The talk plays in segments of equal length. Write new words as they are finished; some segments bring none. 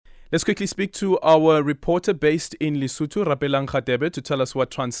Let's quickly speak to our reporter based in Lesotho, Rapelang Radebe, to tell us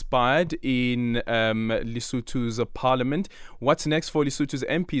what transpired in Lesotho's parliament. What's next for Lesotho's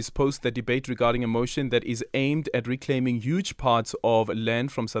MPs post the debate regarding a motion that is aimed at reclaiming huge parts of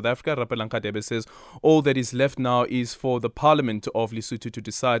land from South Africa? Rapelang Radebe says all that is left now is for the Parliament of Lesotho to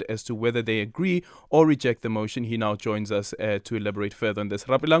decide as to whether they agree or reject the motion. He now joins us to elaborate further on this.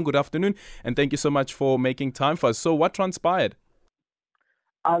 Rapelang, good afternoon, and thank you so much for making time for us. So what transpired?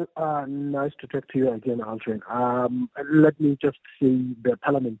 Nice to talk to you again, Aldrin. Let me just say the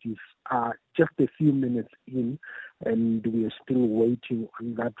Parliament is just a few minutes in, and we are still waiting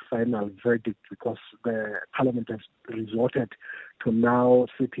on that final verdict because the Parliament has resorted to now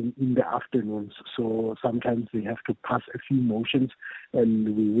sitting in the afternoons. So sometimes they have to pass a few motions,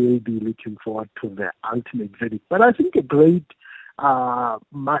 and we will be looking forward to the ultimate verdict. But I think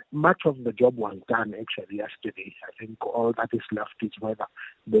much of the job was done actually yesterday. I think all that is left is whether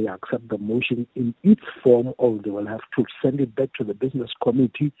they accept the motion in its form or they will have to send it back to the business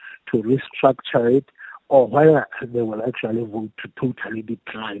committee to restructure it, or whether they will actually vote to totally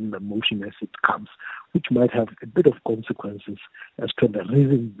decline the motion as it comes, which might have a bit of consequences as to the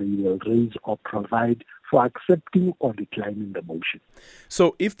reasons they will raise or provide for accepting or declining the motion.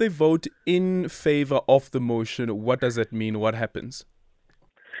 So if they vote in favor of the motion, what does that mean? What happens?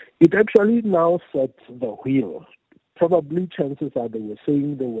 It actually now sets the wheel. Probably chances are they were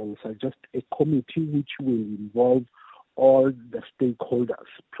saying they will suggest a committee which will involve all the stakeholders,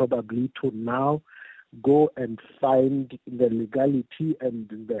 probably to now go and find the legality and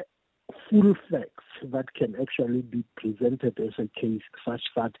the full facts that can actually be presented as a case, such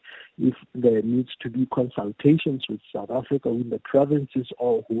that if there needs to be consultations with South Africa, with the provinces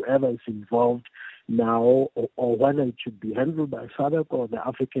or whoever is involved now, or whether it should be handled by SADC or the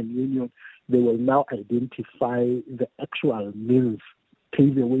African Union, they will now identify the actual means,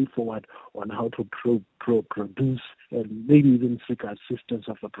 pave the way forward on how to produce and maybe even seek assistance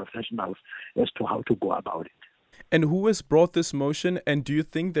of the professionals as to how to go about it. And who has brought this motion, and do you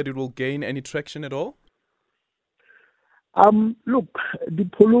think that it will gain any traction at all? Look,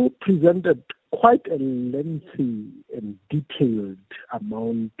 Dipolo presented quite a lengthy and detailed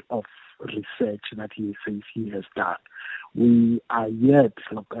amount of research that he says he has done. We are yet,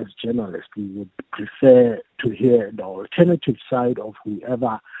 look, as journalists, we would prefer to hear the alternative side of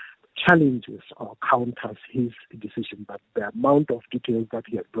whoever challenges or counters his decision, but the amount of details that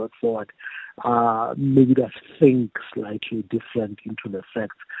he has brought forward made us think slightly different into the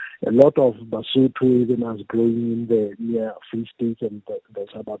facts. A lot of Basotho, even as growing in the near Free State and the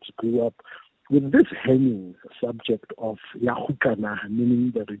suburbs, grew up with this hanging subject of Yahukana,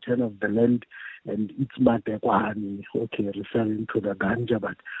 meaning the return of the land, and it's Matekwani, okay, referring to the ganja,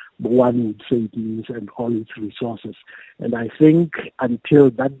 but one would say it means and all its resources. And I think until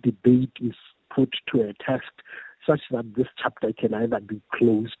that debate is put to a test, such that this chapter can either be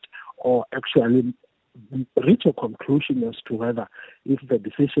closed or actually reach a conclusion as to whether, if the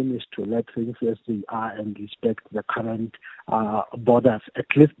decision is to let things as they are and respect the current borders, at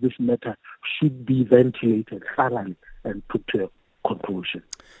least this matter should be ventilated thoroughly and put to a conclusion.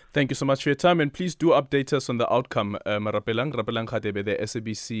 Thank you so much for your time, and please do update us on the outcome. Rapelang Radebe, the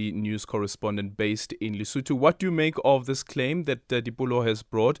SABC News Correspondent based in Lesotho. What do you make of this claim that Dipolo has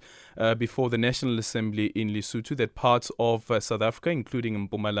brought before the National Assembly in Lesotho that parts of South Africa, including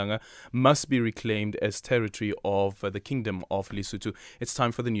Mpumalanga, must be reclaimed as territory of the Kingdom of Lesotho? It's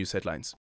time for the news headlines.